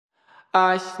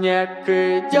А снег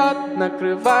идет,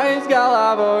 накрывает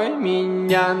головой.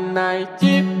 Меня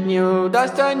найти не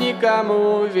удастся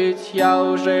никому, ведь я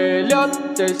уже лед.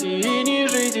 Цельсии,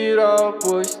 ниже, зиро,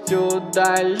 пусть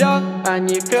удален, а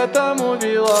не к этому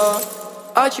вело.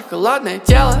 Очень холодное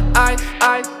тело,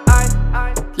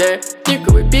 айс-айс-айс-айс.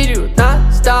 Ледниковый период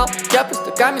настал, я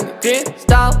просто каменный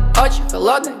кристалл. Очень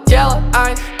холодное тело,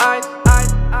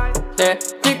 айс-айс-айс-айс.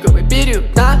 Ледниковый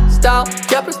период настал,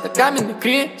 я просто каменный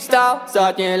кристалл.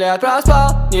 Сотни лет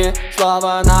проспал, ни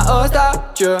слова на устах,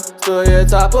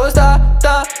 чувствуется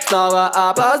пустота. Снова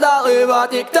опоздал, и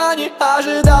вот никто не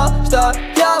ожидал, что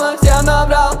я во всем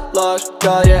набрал ложь,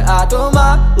 горе от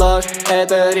ума, ложь —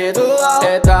 это ритуал.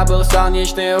 Это был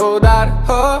солнечный удар,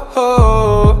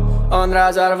 хо-хо. Он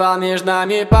разорвал между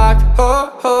нами пакт,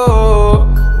 хо-хо.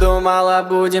 Думала,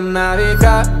 будем на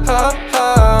века,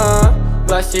 хо-хо.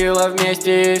 Гласила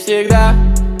вместе и всегда,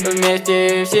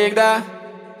 вместе и всегда.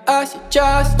 А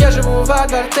сейчас я живу во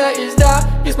дворце из льда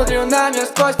и смотрю на мир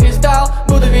сквозь кристалл.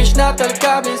 Буду вечно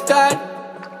только блистать.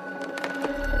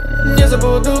 Не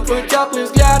забуду твой теплый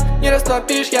взгляд, не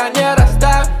растопишь, я не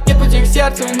растаю. Нет пути к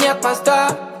сердцу, нет моста.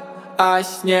 А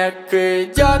снег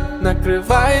идет,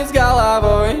 накрывает с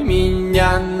головой.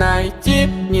 Меня найти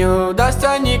не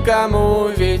удастся никому,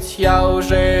 ведь я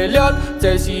уже лед.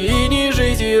 Цельсии,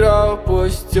 ниже, зиро,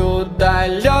 пусть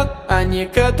удален, а не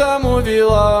к этому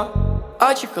вело.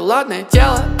 Очень холодное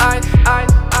тело,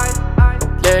 айс-айс-айс-айс.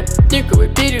 Ледниковый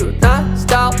период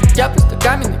настал, я просто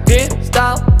каменный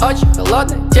кристалл. Очень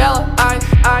холодное тело,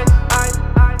 айс-айс-айс-айс.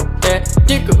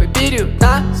 Ледниковый период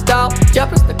настал, я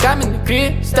просто каменный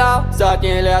кристалл.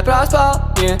 Сотни лет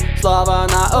проспал, ни слова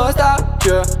на устах,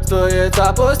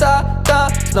 чувствуется пустота.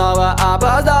 Снова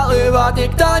опоздал, и вот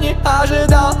никто не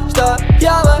ожидал, что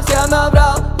я во всем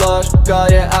набрал ложь,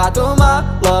 горе от ума,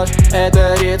 ложь —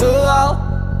 это ритуал.